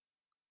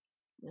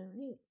All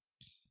right.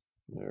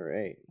 All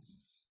right.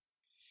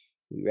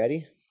 We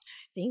ready?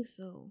 I think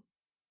so.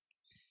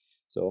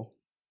 So,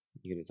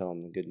 you're going to tell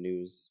them the good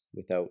news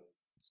without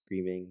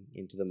screaming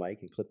into the mic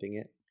and clipping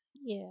it?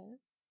 Yeah.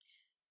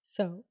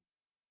 So,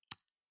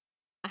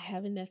 I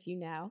have a nephew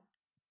now.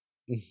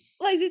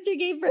 My sister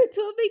gave birth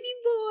to a baby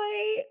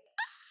boy.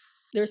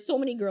 There's so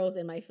many girls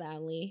in my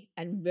family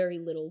and very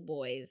little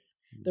boys.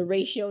 The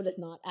ratio does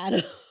not add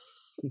up.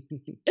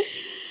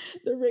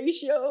 The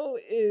ratio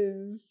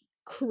is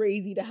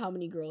crazy to how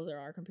many girls there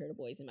are compared to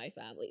boys in my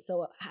family.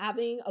 So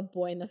having a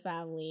boy in the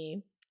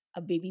family,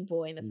 a baby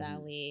boy in the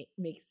family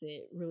makes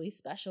it really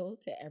special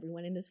to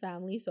everyone in this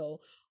family. So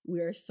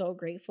we're so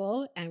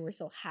grateful and we're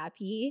so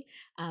happy.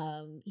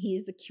 He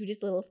is the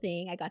cutest little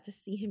thing. I got to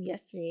see him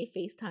yesterday,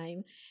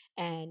 FaceTime,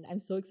 and I'm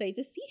so excited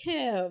to see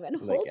him and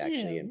hold him. Like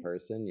actually in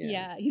person?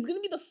 Yeah, he's going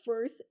to be the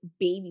first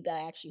baby that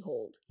I actually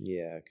hold.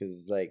 Yeah,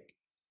 because like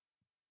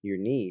your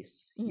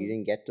niece, you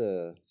didn't get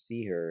to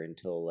see her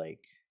until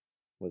like,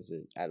 was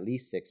it at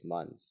least 6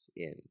 months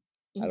in?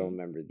 I don't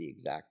remember the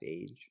exact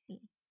age.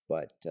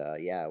 But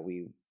yeah,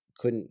 we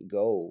couldn't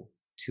go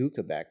to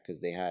Quebec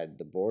because they had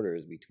the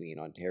borders between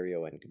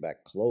Ontario and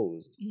Quebec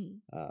closed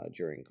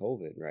during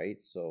COVID,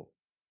 right? So,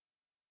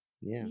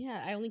 yeah.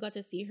 Yeah, I only got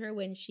to see her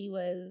when she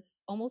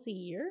was almost a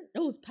year.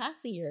 No, it was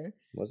past a year.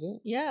 Was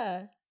it?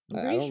 Yeah.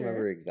 I don't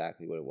remember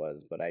exactly what it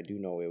was, but I do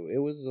know it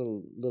was a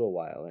little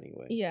while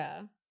anyway.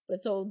 Yeah.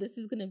 But so this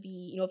is going to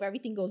be, if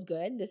everything goes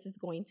good, this is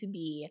going to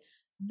be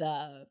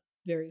the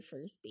very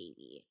first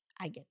baby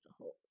I get to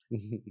hold.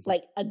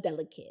 Like a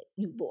delicate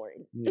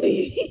newborn.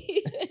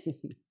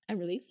 I'm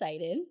really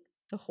excited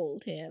to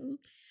hold him.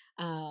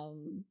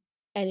 And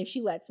if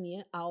she lets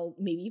me, I'll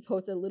maybe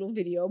post a little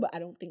video, but I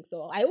don't think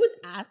so. I always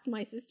ask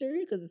my sister,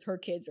 because it's her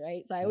kids,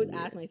 right? So I always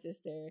ask my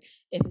sister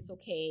if it's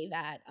okay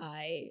that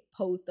I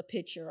post a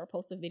picture or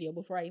post a video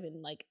before I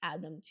even like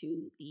add them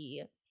to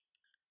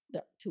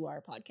to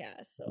our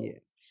podcast. So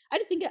I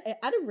just think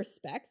out of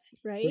respect,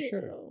 right? For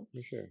sure. So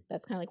for sure.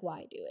 That's kind of like why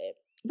I do it.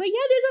 But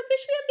yeah, there's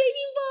officially a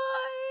baby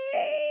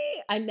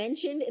boy. I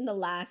mentioned in the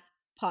last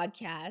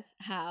podcast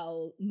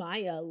how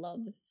Maya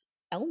loves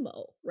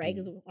Elmo, right?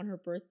 Because on her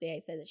birthday, I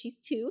said that she's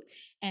 2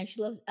 and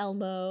she loves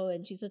Elmo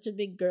and she's such a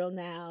big girl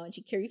now and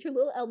she carries her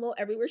little Elmo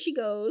everywhere she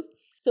goes.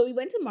 So we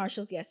went to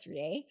Marshall's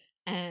yesterday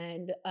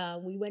and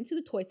we went to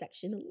the toy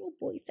section, the little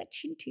boy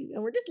section too.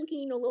 And we're just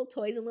looking, little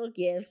toys and little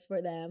gifts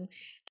for them.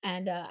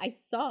 And I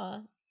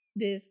saw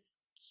this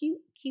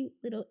cute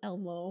little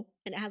Elmo,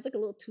 and it has like a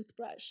little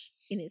toothbrush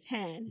in his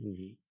hand,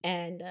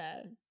 and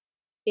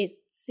it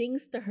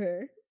sings to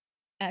her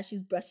as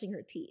she's brushing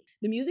her teeth.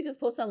 The music is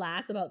supposed to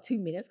last about 2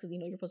 minutes because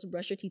you're supposed to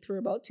brush your teeth for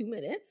about 2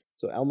 minutes.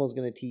 So Elmo's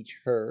gonna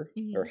teach her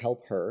or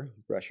help her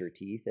brush her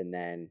teeth, and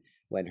then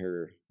when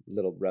her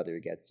little brother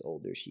gets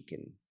older, she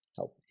can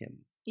help him.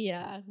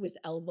 Yeah, with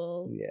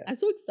Elmo. Yeah. I'm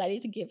so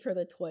excited to give her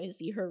the toy and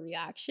see her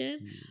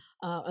reaction.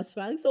 I'm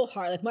smiling so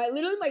hard. Like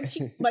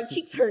my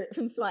cheeks hurt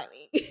from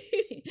smiling.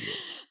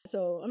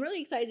 So I'm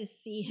really excited to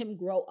see him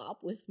grow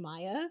up with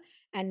Maya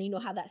and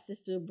have that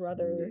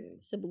sister-brother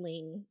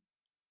sibling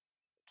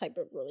type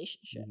of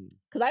relationship.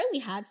 Because I only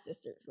had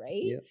sisters,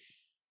 right?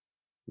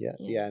 Yeah.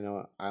 See, I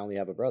know I only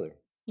have a brother.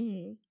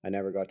 I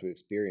never got to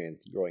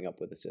experience growing up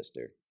with a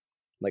sister.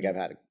 Like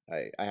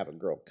I have a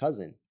girl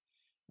cousin.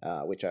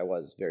 Which I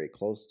was very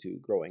close to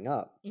growing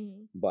up,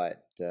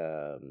 but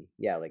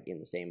like in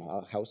the same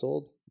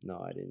household, no,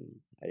 I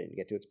didn't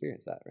get to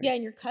experience that. Right? Yeah,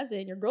 and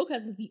your girl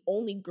cousin is the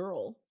only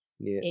girl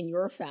in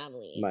your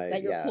family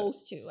that you're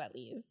close to, at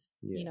least.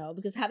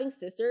 Because having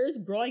sisters,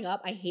 growing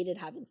up, I hated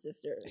having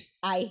sisters.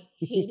 I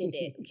hated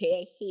it.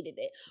 Okay, I hated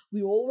it.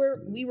 We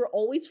were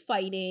always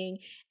fighting,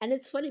 and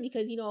it's funny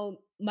because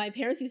my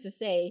parents used to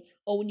say,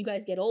 "Oh, when you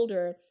guys get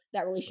older,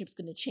 that relationship's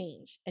going to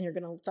change and you're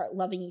going to start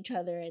loving each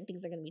other and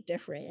things are going to be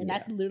different." And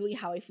that's literally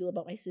how I feel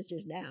about my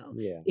sisters now.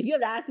 Yeah. If you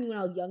had asked me when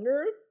I was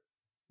younger,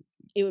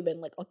 it would have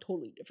been like a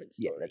totally different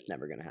story. Yeah, that's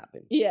never going to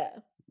happen. Yeah.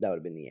 That would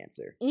have been the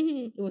answer.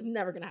 It was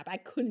never going to happen. I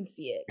couldn't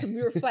see it because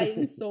we were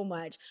fighting so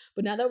much.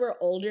 But now that we're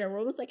older and we're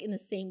almost like in the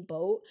same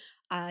boat,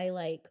 I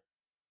like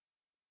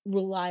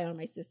rely on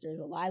my sisters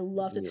a lot. I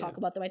love to talk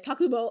about them. I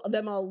talk about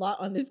them a lot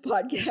on this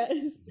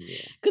podcast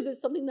because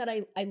it's something that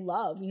I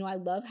love. I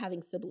love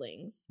having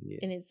siblings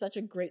and it's such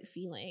a great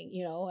feeling,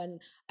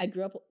 and I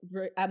grew up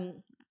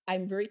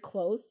I'm very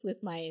close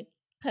with my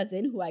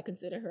cousin who I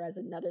consider her as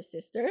another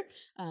sister.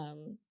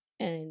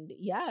 And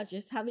yeah,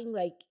 just having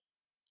like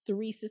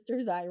 3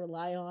 sisters I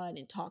rely on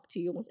and talk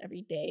to almost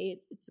every day.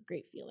 It's a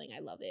great feeling. I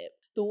love it.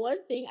 The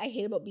one thing I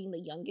hate about being the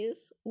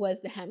youngest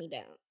was the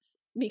hand-me-downs.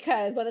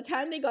 Because by the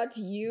time they got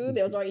to you,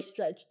 they was already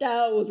stretched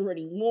out, it was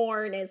already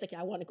worn, and it's like,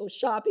 I want to go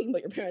shopping,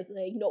 but your parents are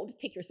like, no, just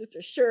take your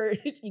sister's shirt.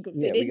 You can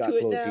fit into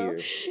it now. Here.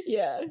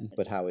 Yeah.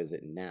 But how is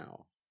it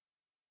now?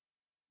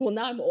 Well,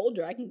 now I'm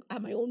older. I can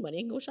have my own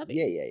money and go shopping.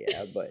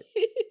 Yeah. But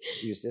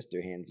your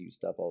sister hands you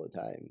stuff all the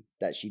time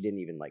that she didn't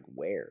even like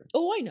wear.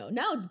 Oh, I know.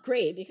 Now it's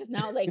great because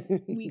now like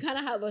we kind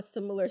of have a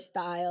similar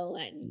style,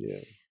 and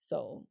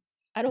so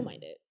I don't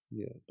mind it.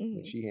 Yeah.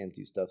 Like she hands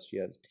you stuff she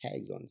has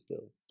tags on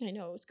still. I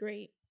know, it's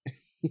great.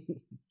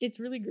 It's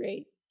really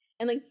great.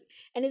 And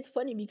it's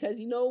funny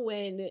because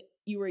when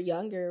you were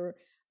younger,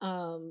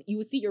 you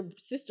would see your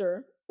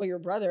sister or your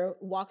brother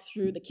walk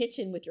through the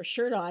kitchen with your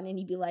shirt on and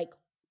you'd be like,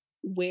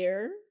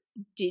 where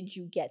did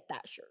you get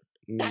that shirt?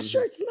 That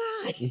shirt's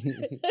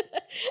mine.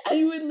 And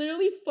you would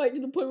literally fight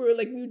to the point where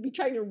we would be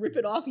trying to rip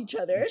it off each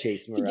other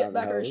to get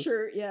back our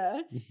shirt.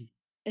 Yeah.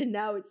 And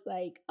now it's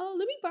like, oh,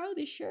 let me borrow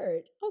this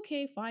shirt.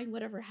 Okay, fine,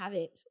 whatever, have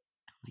it.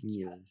 I'm like,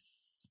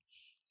 yes.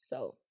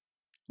 So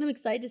I'm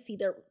excited to see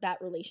that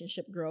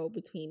relationship grow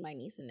between my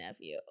niece and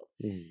nephew.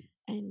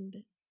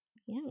 And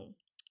yeah.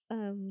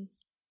 I'm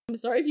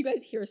sorry if you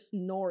guys hear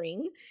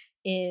snoring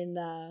in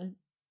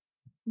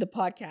the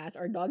podcast.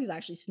 Our dog is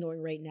actually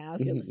snoring right now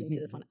if you're listening to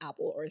this on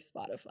Apple or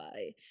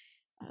Spotify.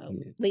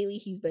 Lately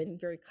he's been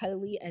very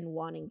cuddly and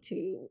wanting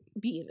to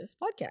be in this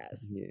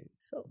podcast.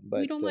 So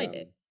we don't mind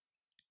it.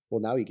 Well,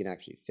 now he can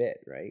actually fit,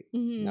 right?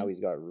 Now he's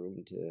got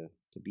room to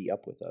be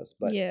up with us.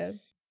 But yeah.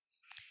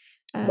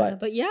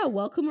 But yeah,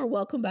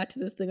 welcome back to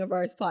this Thing of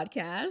Ours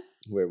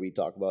podcast, where we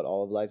talk about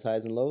all of life's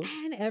highs and lows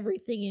and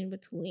everything in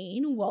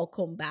between.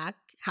 Welcome back.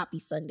 Happy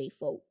Sunday,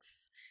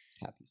 folks.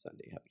 Happy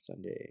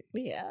Sunday.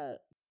 Yeah.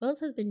 What else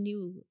has been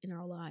new in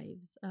our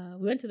lives?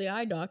 We went to the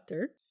eye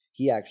doctor.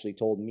 He actually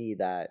told me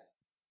that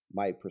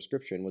my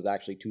prescription was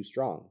actually too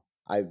strong.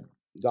 I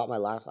got my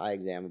last eye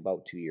exam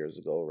about 2 years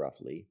ago,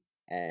 roughly.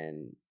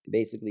 And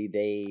basically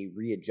they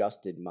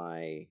readjusted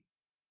my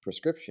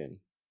prescription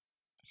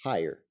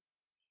higher,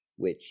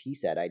 which he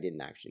said I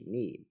didn't actually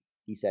need.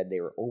 He said they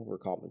were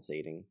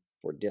overcompensating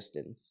for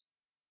distance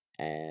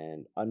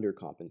and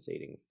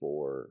undercompensating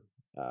for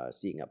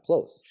seeing up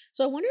close.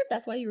 So I wonder if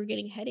that's why you were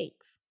getting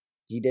headaches.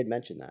 He did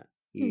mention that.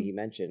 He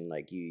mentioned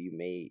you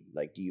may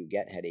do you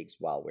get headaches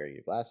while wearing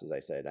your glasses? I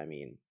said, I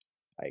mean,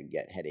 I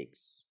get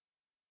headaches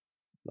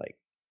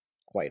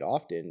quite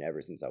often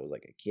ever since I was a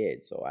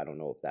kid. So I don't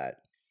know if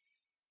that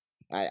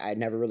I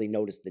never really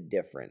noticed the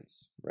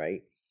difference,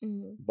 right?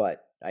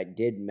 But I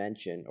did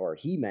mention, or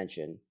he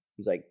mentioned,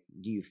 he's like,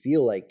 do you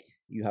feel like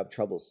you have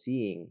trouble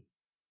seeing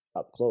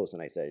up close?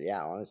 And I said,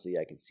 yeah, honestly,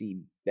 I can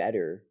see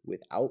better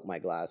without my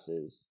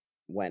glasses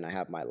when I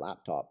have my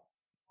laptop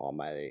on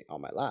my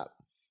lap.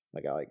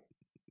 I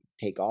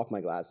take off my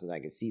glasses and I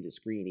can see the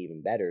screen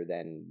even better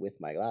than with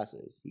my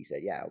glasses. He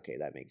said, yeah, okay,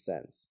 that makes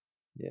sense.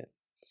 Yeah.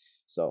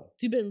 So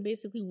you've been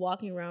basically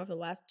walking around for the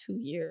last 2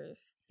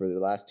 years. For the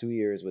last 2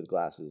 years with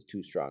glasses,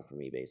 too strong for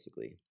me,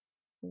 basically.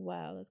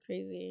 Wow, that's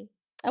crazy.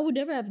 I would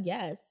never have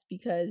guessed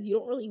because you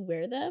don't really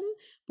wear them,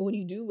 but when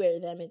you do wear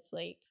them, it's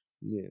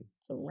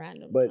it's a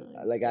random. But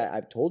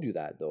I've told you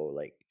that though,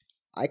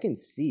 I can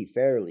see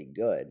fairly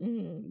good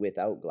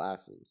without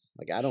glasses.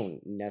 I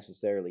don't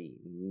necessarily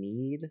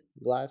need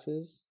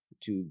glasses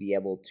to be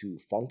able to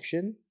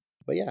function.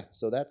 But yeah,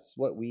 so that's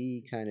what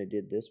we kind of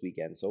did this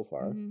weekend so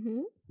far.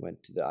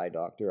 Went to the eye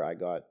doctor. I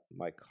got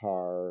my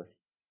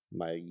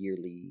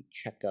yearly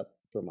checkup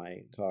for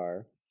my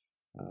car,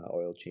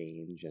 oil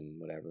change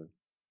and whatever.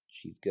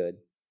 She's good.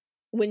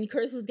 When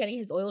Curtis was getting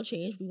his oil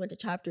change, we went to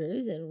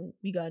Chapters and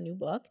we got a new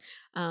book.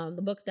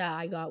 The book that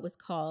I got was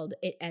called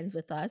It Ends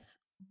With Us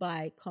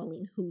by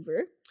Colleen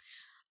Hoover.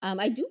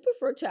 I do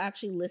prefer to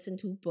actually listen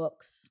to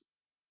books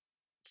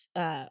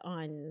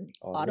on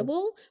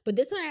Audible, but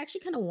this one I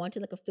actually kind of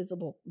wanted a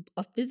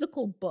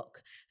physical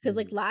book because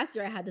last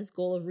year I had this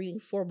goal of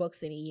reading 4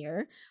 books in a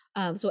year.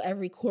 So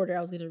every quarter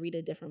I was going to read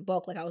a different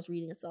book. I was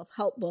reading a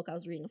self-help book, I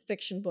was reading a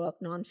fiction book,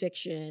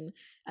 nonfiction,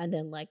 and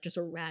then just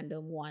a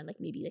random one,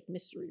 maybe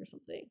mystery or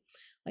something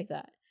like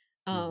that.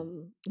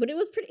 But it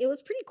was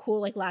pretty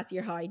cool. Last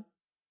year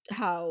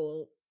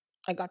how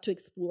I got to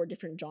explore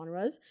different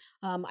genres.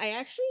 I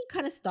actually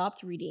kind of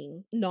stopped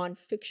reading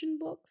nonfiction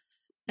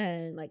books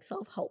and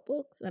self-help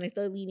books, and I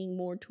started leaning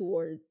more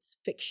towards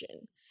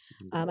fiction.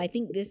 I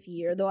think this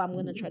year, though, I'm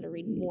going to try to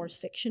read more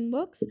fiction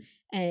books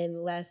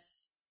and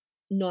less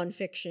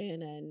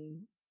nonfiction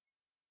and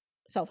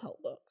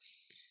self-help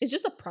books. It's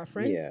just a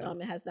preference. Yeah.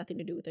 It has nothing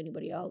to do with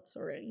anybody else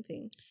or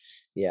anything.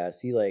 Yeah,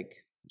 see,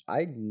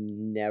 I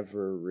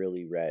never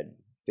really read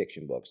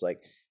fiction books.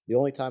 The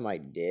only time I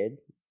did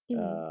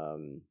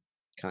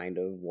kind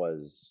of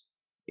was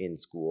in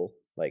school,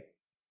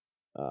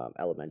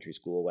 elementary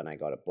school, when I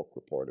got a book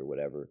report or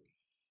whatever.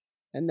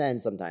 And then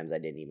sometimes I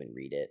didn't even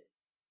read it.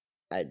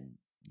 I'd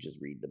just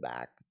read the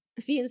back.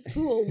 See, in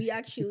school, we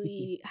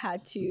actually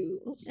had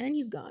to, and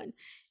he's gone.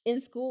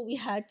 In school, we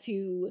had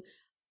to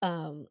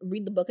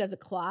read the book as a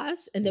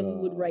class, and then we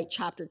would write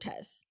chapter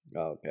tests.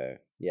 Okay.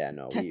 Yeah,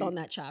 no. Test on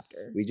that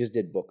chapter. We just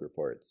did book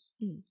reports.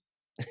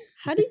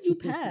 How did you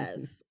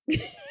pass?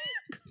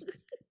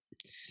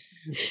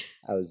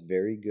 I was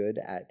very good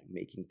at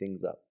making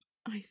things up.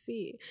 I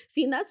see.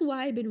 See, and that's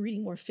why I've been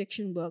reading more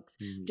fiction books,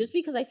 just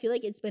because I feel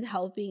like it's been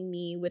helping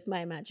me with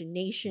my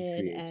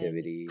imagination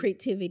and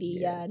creativity,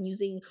 yeah, and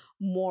using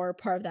more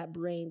part of that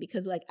brain.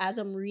 Because as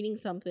I'm reading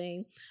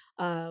something,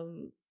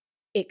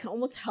 it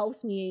almost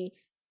helps me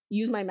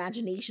use my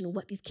imagination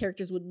what these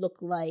characters would look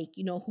like,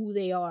 you know, who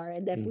they are.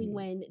 And definitely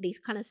when they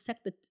kind of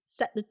set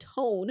the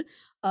tone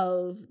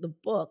of the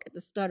book at the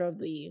start of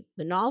the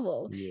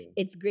novel,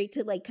 it's great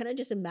to like kind of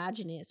just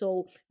imagine it.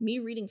 So me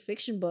reading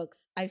fiction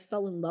books, I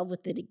fell in love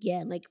with it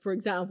again. Like, for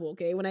example,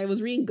 okay, when I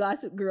was reading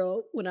Gossip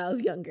Girl when I was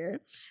younger,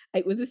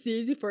 it was a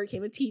series before it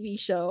became a TV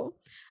show.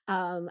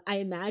 I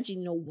imagined,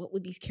 you know, what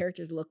would these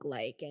characters look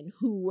like and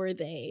who were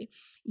they?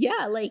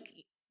 Yeah, like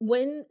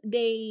when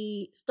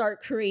they start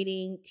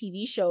creating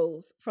TV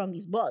shows from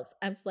these books,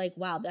 I was like,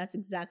 wow, that's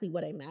exactly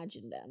what I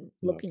imagined them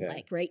looking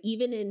like, right?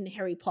 Even in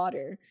Harry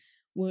Potter,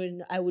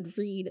 when I would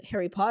read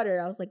Harry Potter,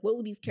 I was like, what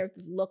would these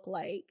characters look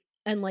like?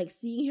 And like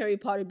seeing Harry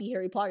Potter be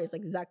Harry Potter is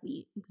like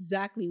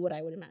exactly what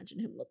I would imagine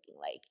him looking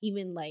like.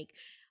 Even like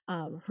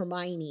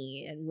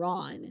Hermione and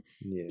Ron,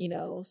 you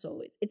know.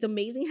 So it's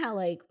amazing how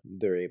like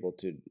they're able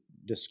to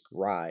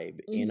describe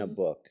in a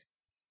book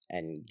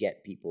and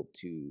get people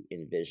to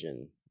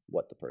envision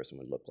what the person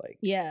would look like.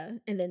 Yeah,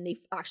 and then they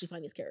actually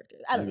find these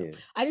characters. I don't know.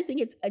 I just think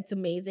it's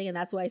amazing, and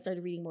that's why I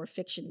started reading more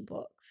fiction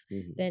books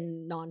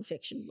than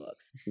nonfiction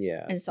books.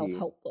 Yeah, and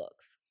self-help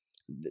books.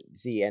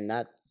 See, and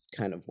that's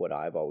kind of what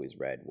I've always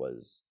read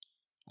was,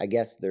 I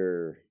guess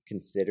they're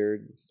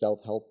considered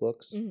self-help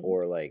books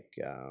or like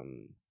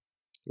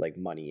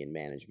money and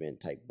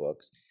management type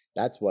books.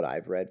 That's what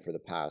I've read for the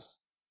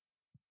past,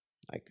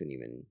 I couldn't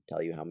even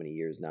tell you how many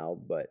years now,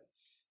 but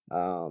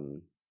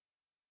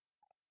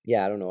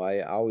yeah, I don't know.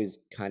 I always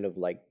kind of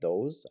liked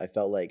those. I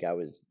felt like I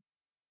was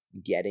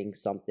getting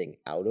something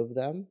out of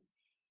them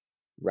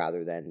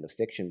rather than the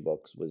fiction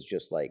books was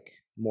just like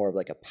more of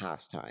like a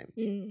pastime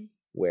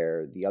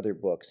where the other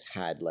books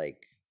had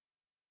like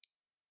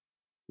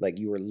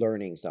you were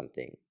learning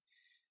something.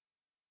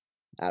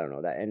 I don't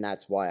know that. And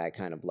that's why I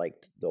kind of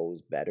liked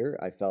those better.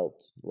 I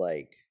felt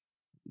like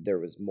there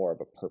was more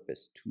of a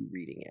purpose to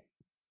reading it.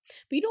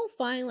 But you don't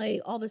find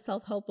like all the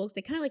self-help books,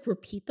 they kind of like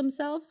repeat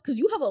themselves because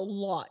you have a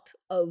lot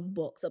of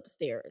books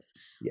upstairs.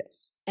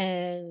 Yes.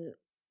 And,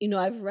 you know,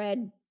 I've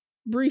read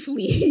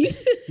briefly,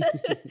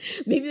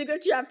 maybe I got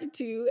chapter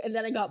 2 and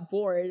then I got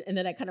bored and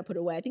then I kind of put it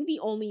away. I think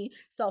the only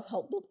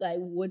self-help book that I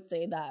would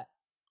say that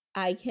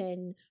I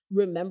can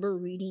remember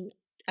reading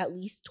at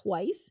least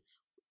twice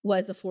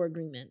was The 4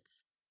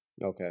 Agreements.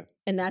 Okay.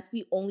 And that's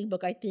the only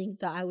book I think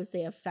that I would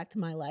say affect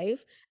my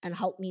life and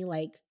help me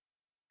like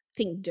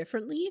think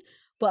differently.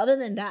 But other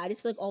than that, I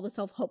just feel like all the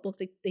self-help books,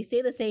 they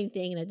say the same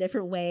thing in a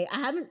different way. I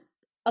haven't,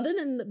 other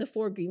than the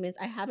 4 Agreements,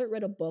 I haven't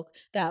read a book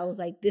that I was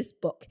like, this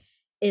book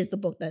is the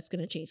book that's going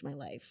to change my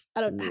life.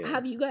 I don't, how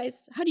do you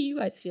guys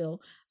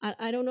feel?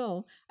 I don't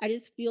know. I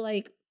just feel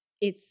like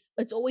it's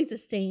always the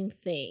same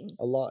thing.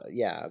 A lot.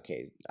 Yeah.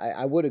 Okay.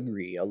 I would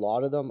agree. A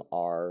lot of them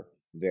are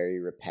very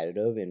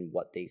repetitive in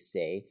what they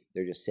say.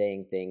 They're just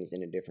saying things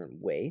in a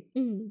different way.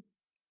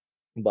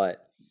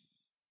 But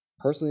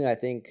personally, I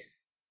think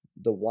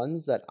the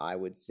ones that I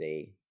would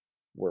say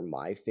were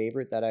my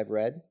favorite that I've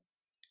read,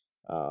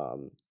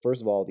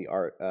 first of all, the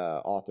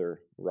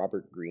author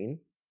Robert Greene.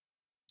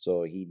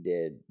 So he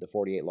did the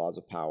 48 Laws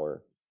of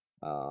Power,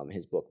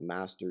 his book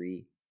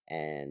Mastery,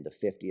 and the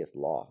 50th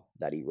Law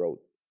that he wrote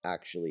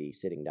actually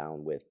sitting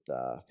down with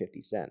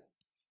 50 Cent.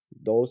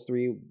 Those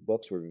 3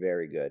 books were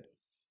very good.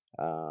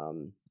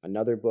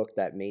 Another book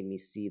that made me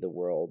see the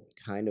world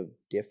kind of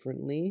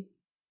differently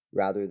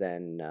rather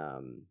than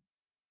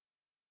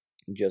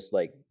just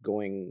like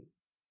going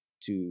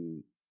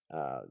to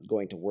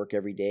work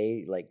every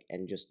day, like,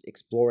 and just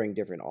exploring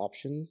different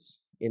options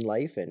in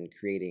life and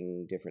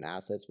creating different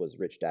assets was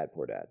Rich Dad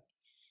Poor Dad.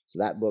 So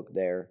that book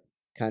there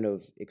kind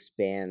of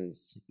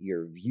expands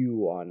your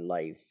view on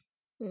life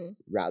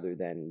rather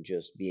than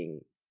just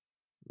being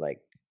like,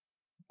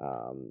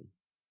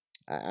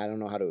 I don't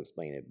know how to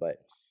explain it, but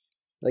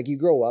like you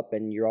grow up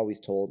and you're always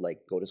told like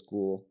go to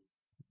school.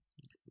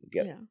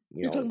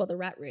 You're talking about the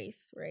rat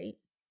race, right?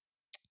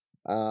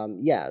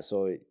 Yeah,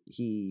 so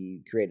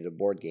he created a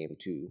board game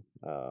too.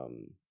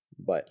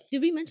 But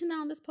did we mention that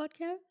on this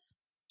podcast?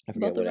 I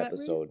forget what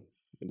episode.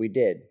 We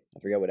did. I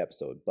forget what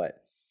episode,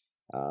 but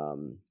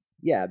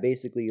yeah,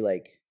 basically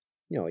like,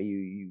 you know,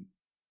 you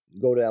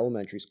go to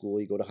elementary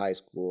school, you go to high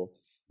school,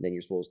 then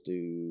you're supposed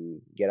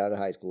to get out of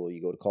high school, you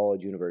go to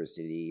college,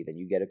 university, then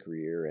you get a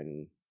career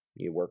and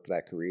you work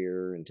that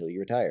career until you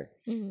retire.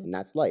 And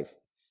that's life.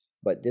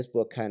 But this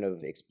book kind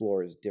of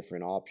explores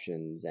different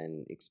options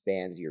and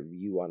expands your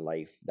view on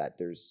life, that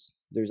there's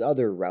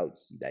other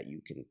routes that you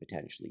can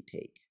potentially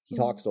take. He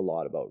talks a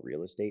lot about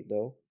real estate,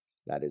 though.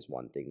 That is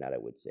one thing that I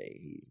would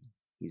say.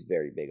 He's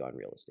very big on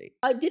real estate.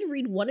 I did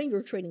read one of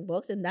your trading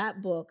books, and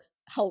that book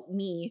helped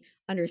me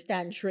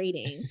understand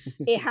trading.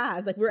 It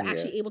has. Like, we're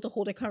actually able to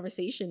hold a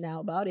conversation now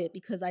about it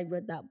because I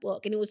read that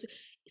book. And it was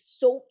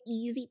so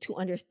easy to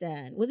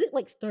understand. Was it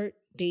like start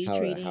day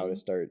trading? How to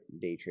start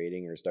day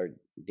trading or start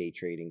day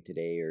trading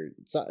today, or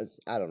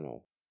I don't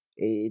know.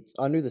 It's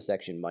under the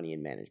section money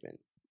and management.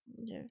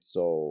 Yeah.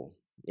 So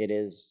it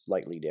is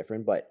slightly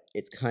different, but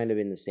it's kind of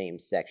in the same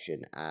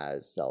section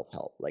as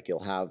self-help. Like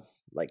you'll have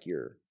like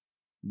your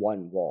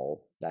one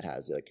wall that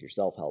has like your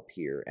self-help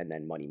here, and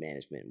then money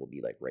management will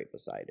be like right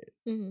beside it.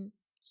 Mm-hmm.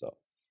 So,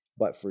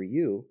 but for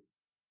you,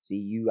 see,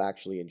 you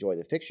actually enjoy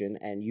the fiction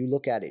and you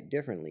look at it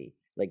differently.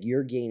 Like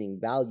you're gaining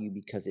value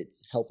because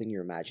it's helping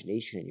your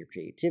imagination and your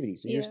creativity.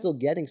 So you're Yeah. still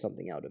getting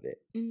something out of it.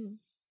 Mm-hmm.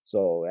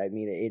 So, I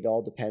mean, it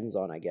all depends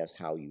on, I guess,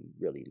 how you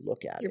really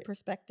look at Your it.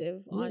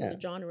 perspective on Yeah. the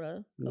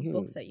genre of hmm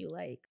books that you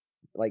like.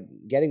 Like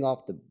getting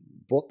off the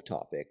book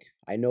topic,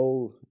 I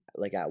know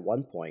like at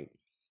one point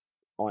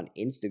on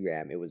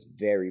Instagram, it was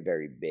very,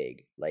 very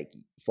big. Like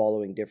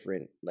following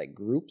different like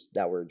groups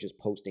that were just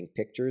posting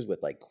pictures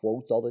with like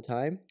quotes all the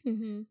time.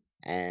 Mm-hmm.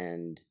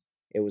 And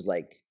it was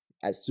like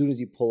as soon as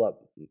you pull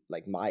up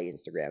like my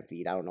Instagram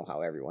feed, I don't know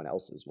how everyone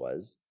else's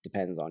was,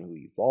 depends on who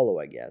you follow,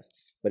 I guess,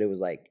 but it was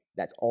like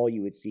that's all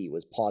you would see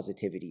was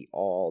positivity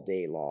all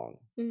day long.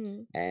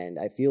 Mm-hmm. And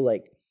I feel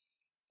like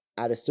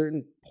at a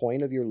certain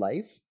point of your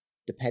life,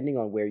 depending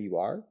on where you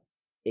are,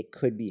 it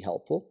could be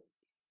helpful,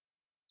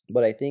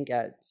 but I think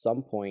at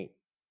some point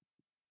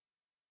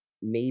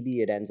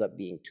maybe it ends up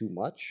being too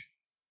much,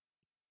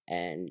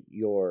 and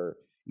you're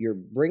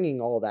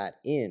bringing all that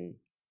in,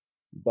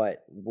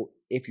 but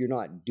if you're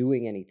not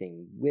doing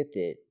anything with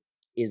it,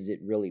 is it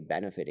really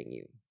benefiting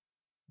you,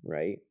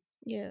 right?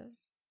 Yeah.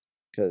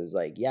 Because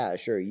like, yeah,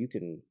 sure, you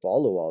can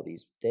follow all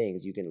these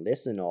things, you can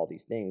listen to all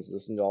these things,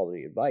 listen to all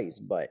the advice,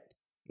 but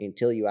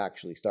until you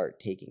actually start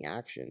taking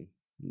action,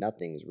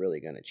 nothing's really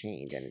going to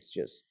change, and it's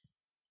just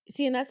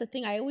See, and that's the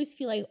thing. I always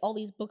feel like all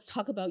these books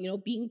talk about,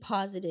 being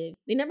positive.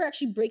 They never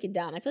actually break it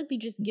down. I feel like they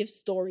just give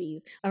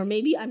stories. Or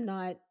maybe I'm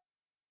not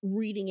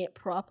reading it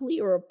properly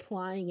or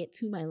applying it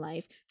to my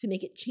life to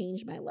make it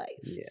change my life.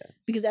 yeah.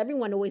 Because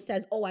everyone always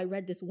says, oh, I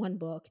read this one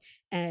book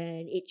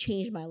and it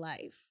changed my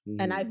life.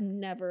 And Mhm. I've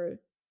never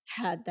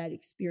had that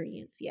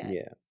experience yet.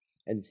 Yeah.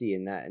 And see,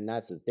 and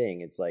that's the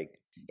thing. It's like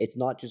it's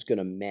not just going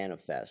to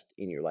manifest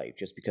in your life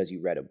just because you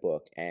read a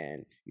book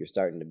and you're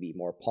starting to be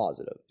more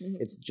positive. Mhm.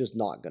 It's just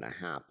not going to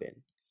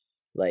happen.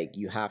 Like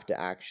you have to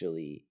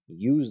actually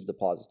use the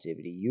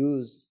positivity,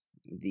 use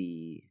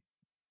the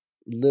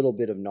little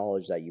bit of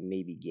knowledge that you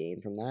maybe gain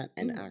from that,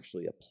 and Mhm.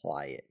 actually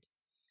apply it.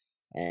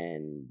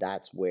 And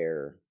that's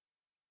where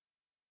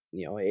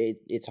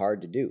it's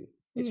hard to do.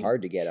 It's Mhm.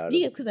 hard to get out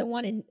Yeah, of. because I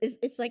wanted,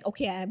 it's like,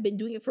 okay, I've been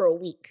doing it for a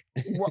week.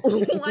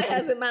 Why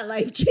hasn't my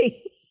life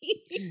changed?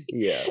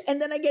 Yeah.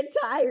 And then I get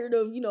tired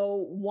of,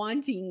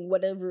 wanting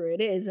whatever it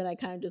is. And I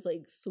kind of just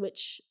like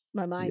switch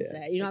my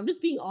mindset. Like, I'm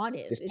just being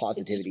honest. this It's just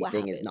positivity what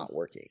thing is not happens.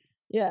 working.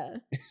 Yeah.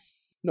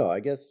 No, I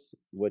guess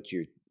what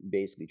you're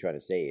basically trying to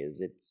say is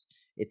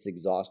it's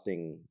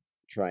exhausting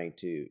trying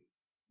to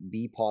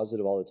be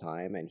positive all the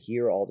time and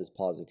hear all this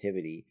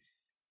positivity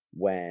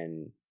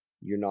when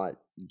you're not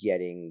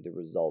getting the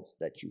results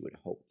that you would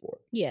hope for.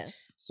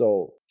 Yes.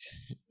 So,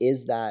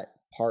 is that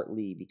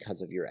partly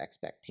because of your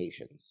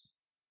expectations?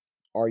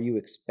 Are you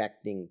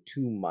expecting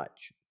too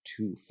much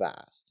too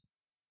fast?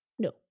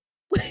 No.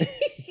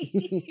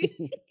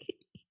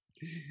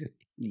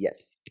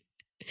 Yes.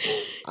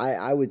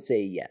 I would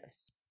say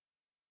yes.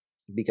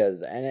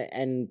 Because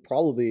and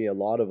probably a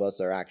lot of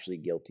us are actually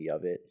guilty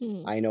of it.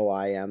 Mhm. I know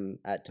I am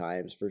at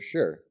times for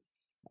sure.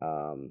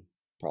 Um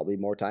Probably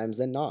more times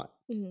than not.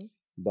 Mhm.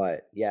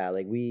 But yeah,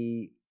 like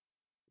we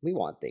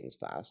want things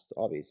fast,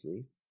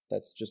 obviously.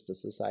 That's just the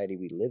society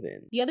we live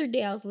in. The other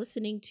day I was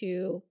listening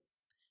to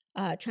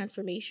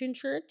Transformation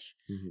Church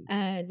Mhm.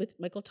 and with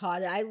Michael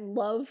Todd. I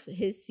love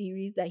his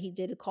series that he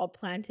did called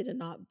Planted and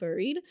Not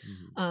Buried.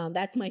 Mhm.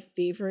 That's my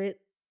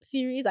favorite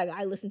series. Like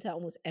I listen to that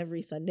almost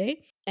every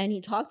Sunday. And he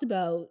talked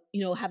about,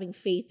 having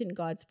faith in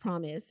God's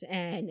promise.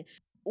 And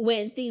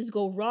when things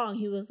go wrong,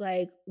 he was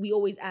like, we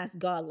always ask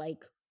God,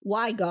 like,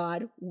 why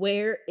God?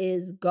 Where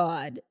is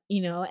God?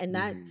 And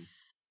that Mhm.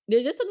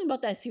 there's just something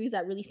about that series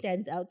that really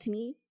stands out to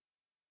me.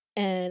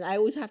 And I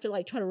always have to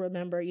like try to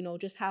remember,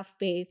 just have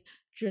faith,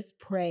 just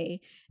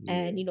pray,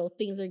 and Yeah.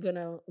 things are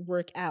gonna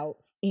work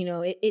out.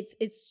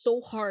 It's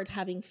so hard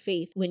having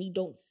faith when you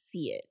don't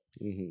see it,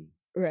 Mhm.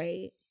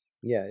 right?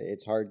 Yeah,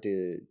 it's hard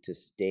to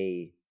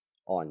stay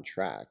on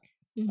track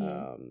Mm-hmm.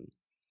 um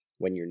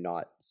when you're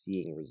not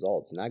seeing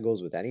results. And that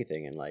goes with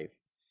anything in life.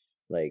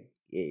 Like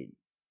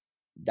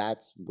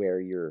that's where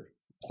you're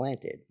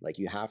planted. Like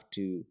you have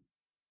to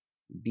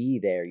be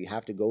there. You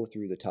have to go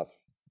through the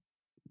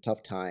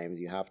tough times.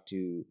 You have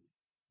to,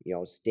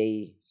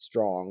 stay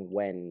strong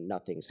when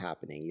nothing's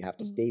happening. You have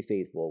to Mm-hmm. stay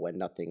faithful when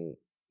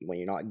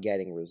you're not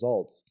getting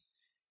results,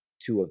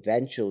 to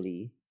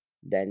eventually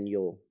then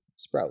you'll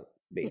sprout,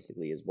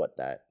 basically, is what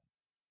that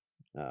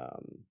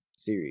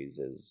series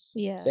is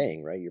Yeah.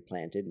 saying, right? You're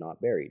planted,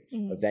 not buried.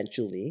 Mm-hmm.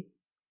 Eventually,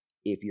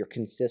 if you're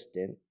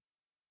consistent,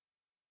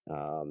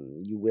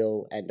 you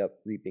will end up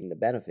reaping the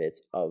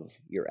benefits of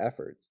your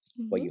efforts,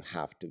 but Mhm. you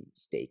have to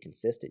stay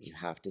consistent. You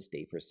have to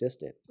stay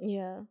persistent,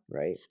 Yeah.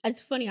 right?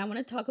 It's funny. I want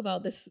to talk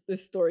about this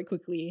story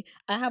quickly.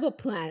 I have a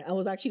plant. I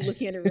was actually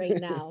looking at it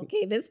right now.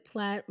 Okay, this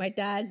plant, my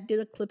dad did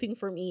a clipping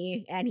for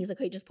me, and he's like,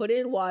 "Okay, just put it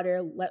in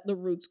water, let the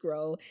roots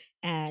grow,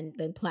 and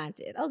then plant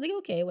it." I was like,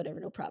 "Okay, whatever,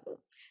 no problem."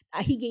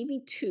 He gave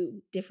me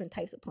 2 different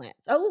types of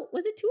plants. Oh,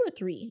 was it 2 or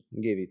 3?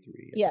 He gave you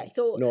 3, I Yeah. think.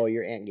 So No,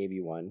 your aunt gave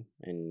you 1,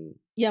 and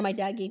yeah, my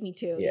dad gave me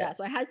 2. yeah, Yeah,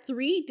 so I had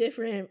 3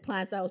 different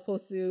plants I was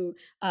supposed to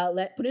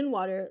let put in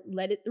water,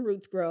 let it the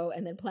roots grow,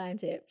 and then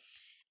plant it.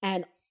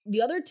 And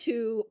the other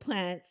 2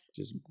 plants,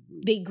 just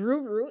they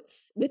grew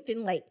roots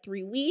within like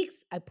 3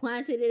 weeks. I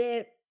planted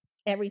it.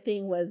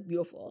 Everything was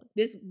beautiful.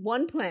 This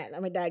one plant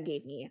that my dad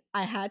gave me,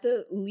 I had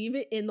to leave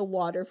it in the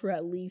water for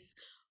at least,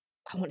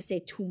 I want to say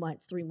 2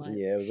 months, 3 months.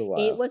 yeah, it was a It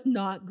while. was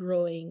not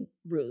growing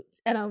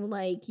roots. And I'm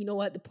like, you know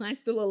what? The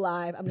plant's still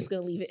alive. I'm just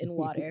going to leave it in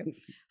water.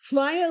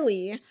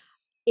 Finally,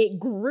 it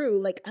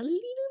grew like a little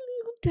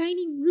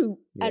tiny root.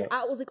 And Yep.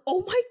 I was like,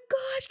 oh my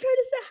gosh,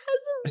 Curtis, it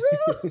has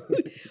a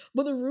root.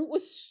 But the root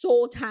was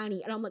so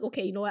tiny. And I'm like,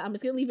 okay, you know what? I'm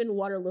just going to leave it in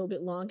water a little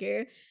bit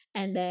longer.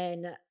 And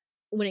then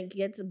when it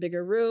gets a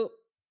bigger root,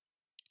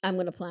 I'm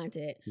going to plant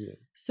it. Yeah.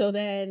 So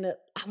then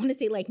I want to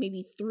say like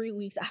maybe 3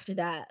 weeks after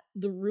that,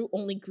 the root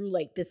only grew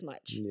like this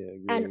much. Yeah,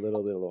 it grew And a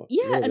little bit long.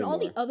 yeah, little and bit all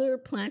more. the other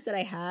plants that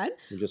I had,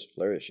 Were just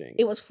flourishing.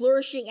 it was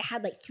flourishing. It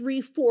had like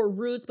 3-4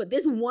 roots, but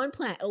this one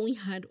plant only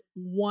had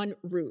 1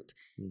 root.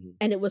 Mhm.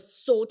 And it was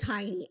so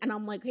tiny. And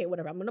I'm like, okay,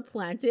 whatever. I'm going to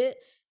plant it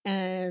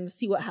and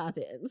see what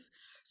happens.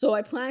 So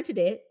I planted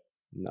it.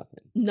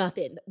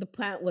 Nothing. The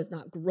plant was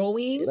not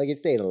growing. Like it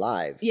stayed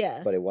alive.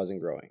 Yeah. But it wasn't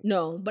growing.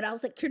 No, but I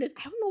was like, Curtis,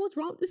 I don't know what's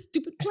wrong with this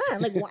stupid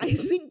plant. Like, why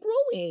isn't it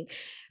growing?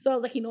 So I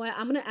was like, you know what?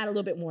 I'm going to add a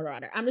little bit more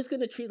water. I'm just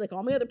going to treat like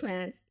all my other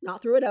plants,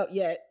 not throw it out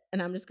yet.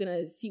 And I'm just going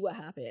to see what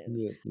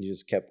happens. Yeah. You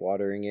just kept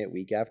watering it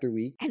week after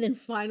week. And then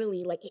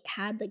finally, like it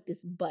had like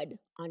this bud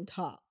on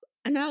top.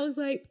 And I was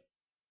like,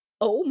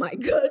 oh my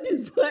God,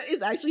 this plant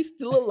is actually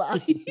still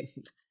alive.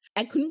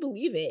 I couldn't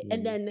believe it.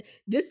 And then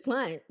this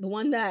plant, the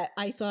one that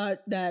I thought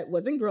that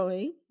wasn't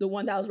growing, the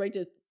one that I was ready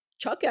to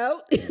chuck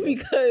out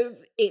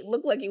because it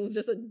looked like it was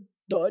just a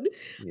dud.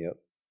 Yep.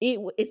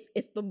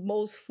 It's the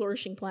most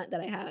flourishing plant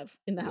that I have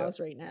in the house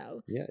right now.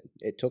 Yeah.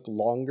 It took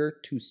longer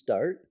to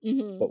start,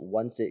 but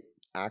once it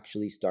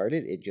actually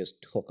started, it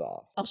just took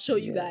off. I'll show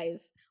you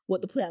guys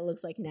what the plant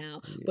looks like now.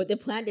 Yeah. But the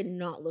plant did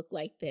not look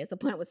like this. The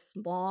plant was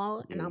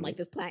small, and I'm like,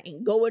 this plant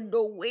ain't going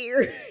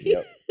nowhere.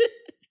 Yep.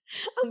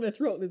 I'm gonna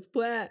throw out this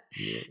plant,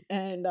 Yeah.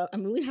 and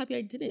I'm really happy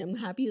I did it. I'm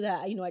happy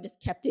that I just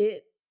kept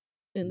it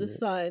in the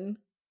sun.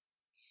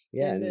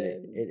 Yeah, and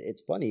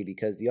it's funny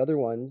because the other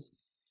ones,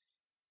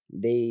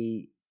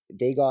 they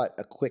got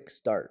a quick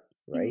start,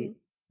 right?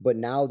 But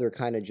now they're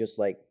kind of just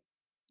like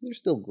they're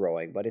still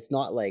growing, but it's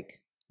not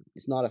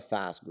a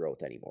fast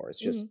growth anymore. It's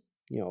just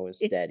a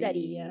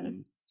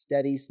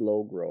steady,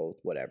 slow growth,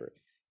 whatever.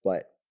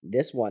 But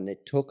this one,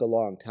 it took a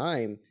long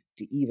time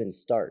to even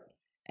start.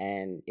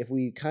 And if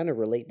we kind of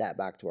relate that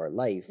back to our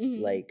life,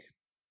 like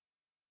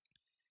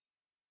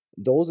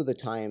those are the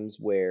times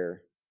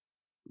where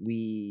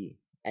we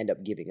end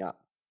up giving up,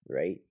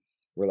 right?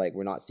 We're like,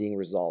 we're not seeing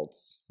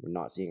results.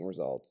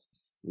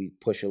 We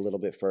push a little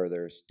bit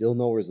further, still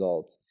no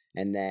results.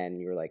 And then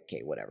you're like,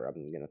 okay, whatever, I'm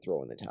going to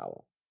throw in the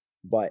towel.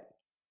 But,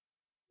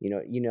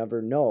 you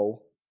never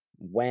know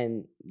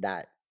when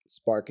that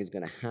spark is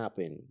going to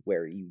happen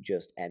where you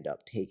just end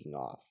up taking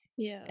off.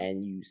 Yeah.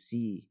 And you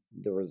see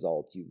the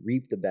results, you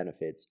reap the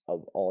benefits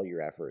of all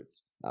your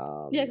efforts.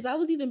 Yeah, because I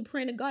was even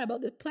praying to God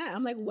about this plant.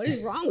 I'm like, what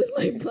is wrong with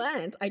my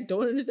plant? I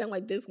don't understand why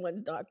this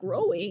one's not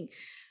growing.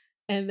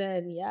 And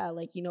then,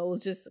 it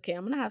was just, okay,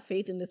 I'm going to have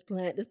faith in this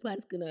plant. This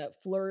plant's going to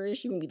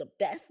flourish. You're going to be the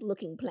best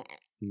looking plant.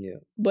 Yeah.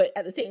 But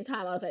at the same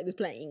time, I was like, this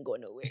plant ain't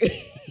going nowhere.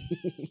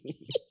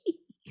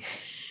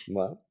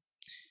 Well,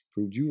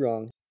 proved you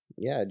wrong.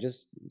 Yeah,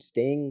 just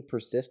staying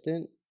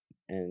persistent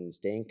and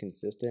staying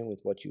consistent with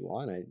what you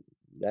want.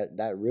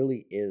 That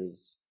really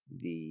is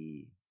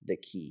the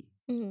key.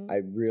 I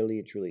really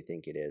and truly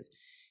think it is.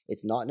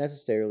 It's not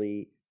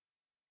necessarily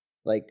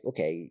like,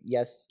 okay,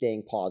 yes,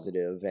 staying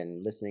positive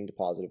and listening to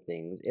positive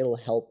things, it'll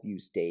help you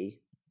stay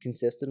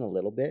consistent a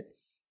little bit.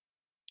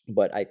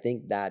 But I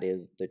think that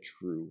is the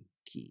true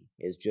key,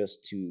 is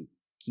just to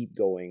keep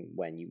going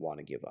when you want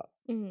to give up.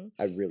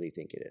 I really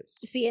think it is.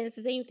 See, and it's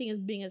the same thing as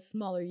being a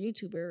smaller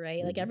YouTuber,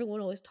 right? Like everyone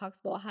always talks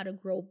about how to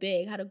grow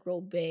big.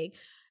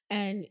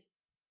 And,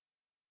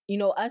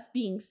 us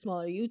being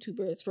smaller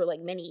YouTubers for like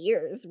many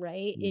years,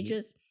 right?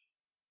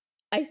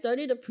 I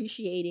started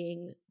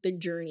appreciating the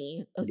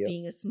journey of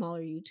being a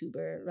smaller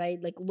YouTuber, right?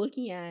 Like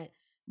looking at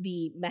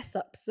the mess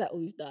ups that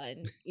we've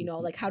done,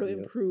 like how to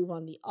improve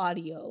on the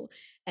audio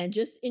and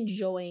just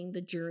enjoying the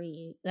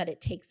journey that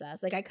it takes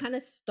us. Like I kind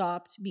of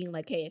stopped being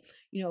like, hey,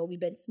 we've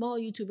been small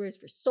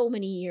YouTubers for so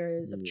many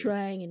years of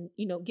trying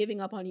and,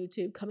 giving up on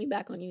YouTube, coming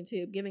back on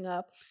YouTube, giving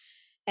up.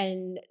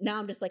 And now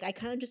I'm just like, I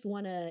kind of just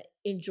want to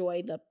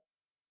enjoy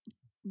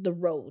the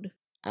road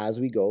as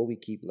we go, we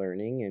keep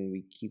learning and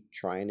we keep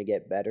trying to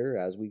get better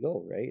as we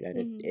go, right?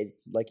 And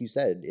it's like you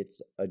said,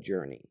 it's a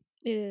journey.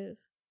 It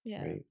is.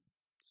 Yeah. Right.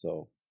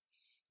 So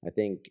I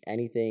think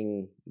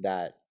anything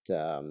that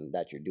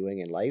that you're doing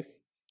in life,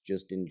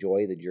 just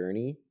enjoy the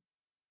journey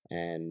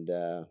and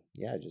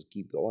yeah, just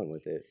keep going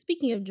with it.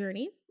 Speaking of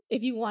journeys,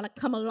 if you want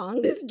to come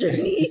along this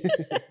journey,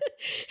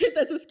 hit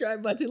that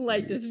subscribe button,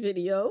 like this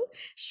video,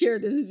 share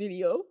this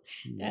video.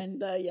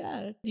 And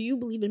yeah, do you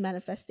believe in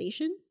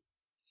manifestation?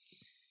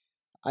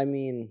 I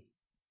mean,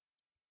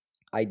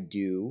 I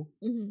do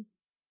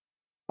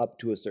up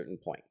to a certain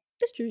point.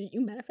 That's true.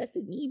 You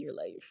manifested me in your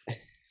life.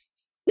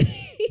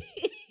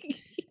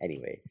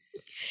 Anyway.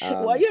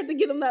 Why do you have to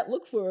give them that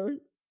look for?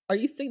 Are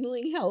you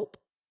signaling help?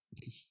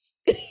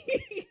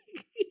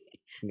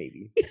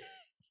 Maybe.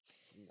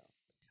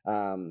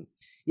 No.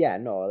 Yeah,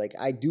 no, like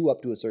I do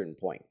up to a certain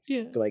point.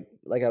 Yeah. Like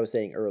I was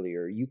saying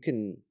earlier, you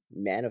can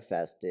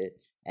manifest it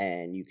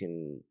and you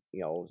can,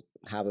 you know,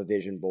 have a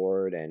vision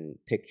board and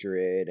picture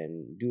it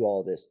and do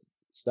all this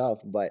stuff,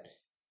 but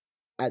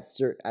at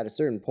a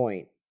certain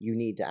point, you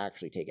need to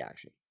actually take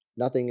action.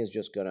 Nothing is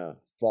just gonna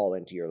fall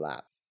into your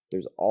lap.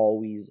 There's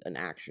always an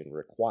action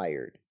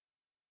required.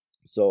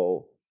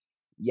 So,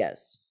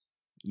 yes,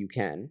 you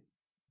can,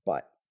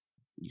 but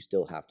you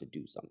still have to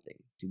do something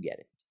to get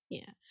it.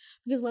 Yeah.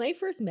 Because when I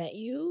first met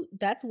you,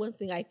 that's one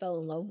thing I fell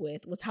in love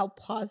with was how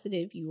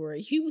positive you were.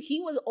 He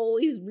was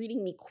always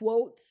reading me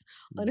quotes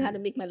on how to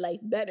make my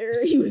life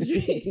better. He was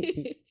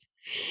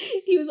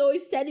he was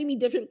always sending me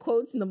different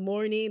quotes in the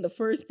morning. The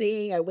first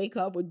thing I wake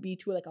up would be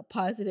to like a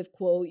positive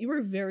quote. You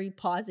were very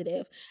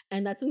positive.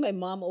 And that's what my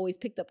mom always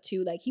picked up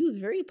too. Like he was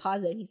very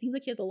positive. He seems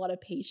like he has a lot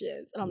of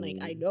patience. And I'm like,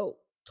 I know.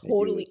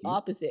 Totally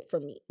opposite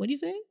from me. What do you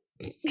say?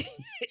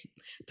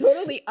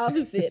 Totally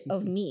opposite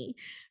of me,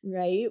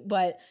 right?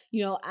 But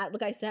you know,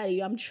 like I said,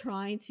 I'm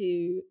trying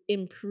to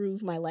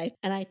improve my life,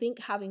 and I think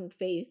having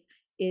faith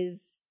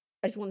is.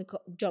 I just want to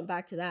jump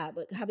back to that,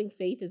 but having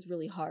faith is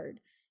really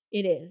hard.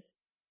 It is.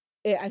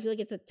 I feel like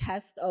it's a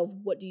test of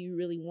what do you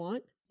really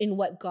want and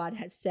what God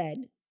has said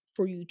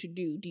for you to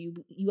do. Do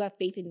you have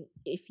faith in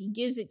if He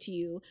gives it to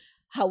you?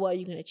 How well are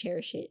you going to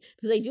cherish it?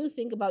 Because I do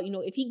think about, you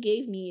know, if He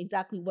gave me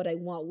exactly what I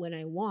want when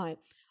I want,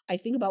 I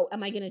think about,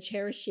 am I going to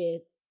cherish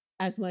it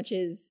as much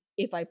as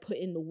if I put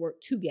in the work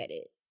to get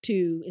it?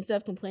 Instead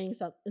of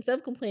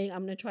complaining,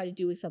 I'm going to try to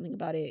do something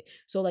about it.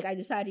 So like I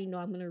decided, you know,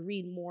 I'm going to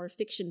read more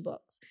fiction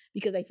books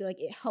because I feel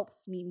like it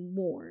helps me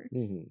more,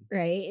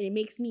 right? And it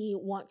makes me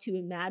want to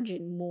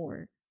imagine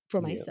more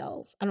for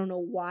myself. I don't know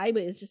why,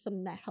 but it's just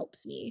something that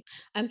helps me.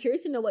 I'm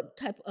curious to know what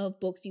type of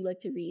books you like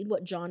to read,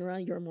 what genre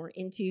you're more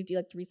into. Do you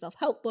like to read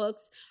self-help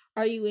books?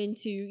 Are you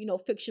into, you know,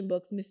 fiction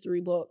books,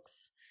 mystery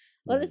books?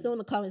 Let us know in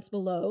the comments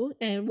below.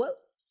 And what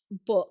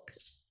book,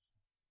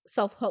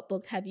 self-help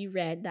book, have you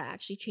read that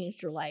actually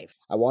changed your life?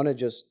 I want to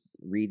just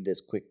read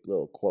this quick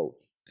little quote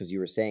because you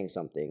were saying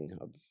something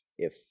of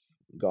if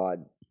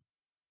God,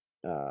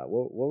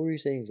 what were you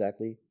saying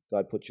exactly?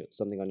 God put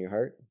something on your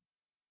heart,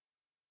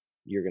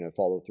 you're going to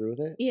follow through with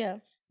it? Yeah.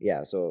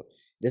 Yeah, so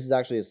this is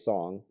actually a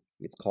song.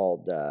 It's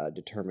called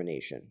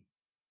Determination.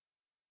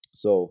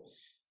 So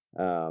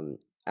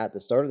at the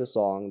start of the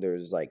song,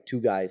 there's like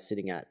two guys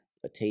sitting at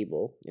a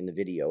table in the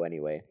video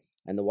anyway,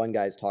 and the one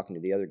guy's talking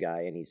to the other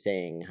guy and he's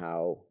saying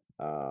how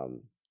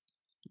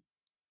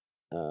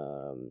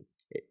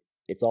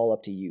it's all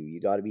up to you.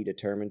 You got to be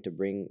determined to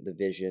bring the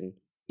vision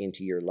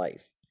into your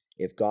life.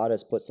 If God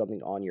has put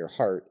something on your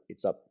heart,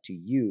 it's up to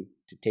you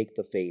to take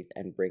the faith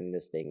and bring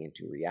this thing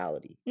into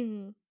reality.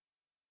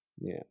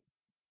 Yeah.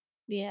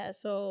 Yeah,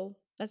 so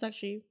that's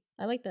actually,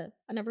 I like that.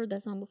 I never heard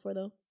that song before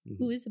though.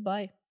 Who is it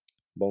by?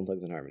 Bone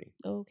Thugs-n-Harmony.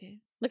 Oh, okay.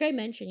 Like I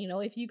mentioned, you know,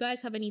 if you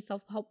guys have any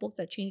self-help books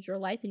that changed your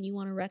life and you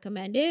want to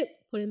recommend it,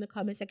 put it in the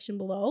comment section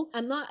below.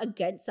 I'm not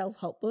against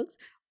self-help books.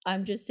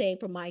 I'm just saying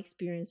from my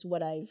experience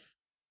what I've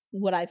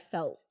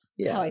felt,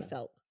 how I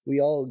felt.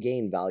 We all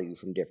gain value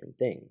from different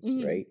things,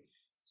 right?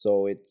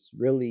 So it's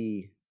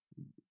really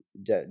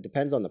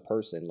depends on the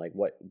person, like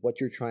what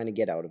you're trying to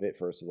get out of it,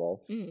 first of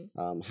all,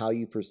 how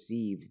you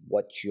perceive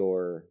what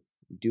you're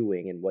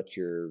doing and what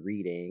you're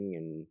reading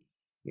and,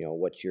 you know,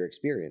 what you're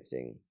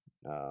experiencing.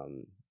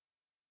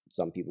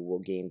 Some people will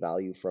gain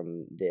value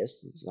from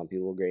this. Some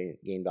people will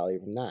gain value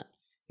from that.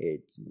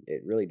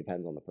 It really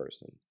depends on the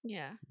person.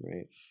 Yeah.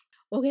 Right.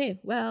 Okay.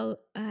 Well,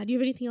 do you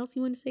have anything else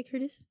you want to say,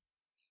 Curtis?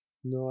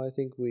 No, I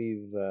think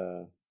we've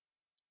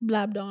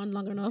blabbed on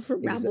long enough or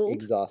rambled.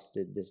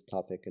 Exhausted this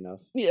topic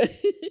enough. Yeah.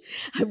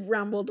 I've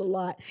rambled a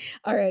lot.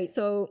 All right.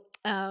 So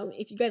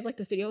if you guys like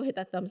this video, hit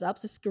that thumbs up,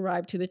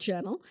 subscribe to the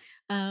channel.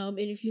 And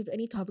if you have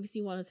any topics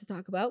you want us to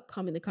talk about,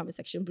 comment in the comment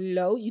section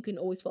below. You can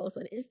always follow us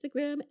on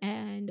Instagram,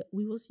 and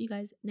we will see you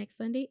guys next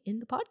Sunday in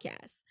the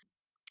podcast.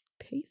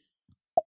 Peace.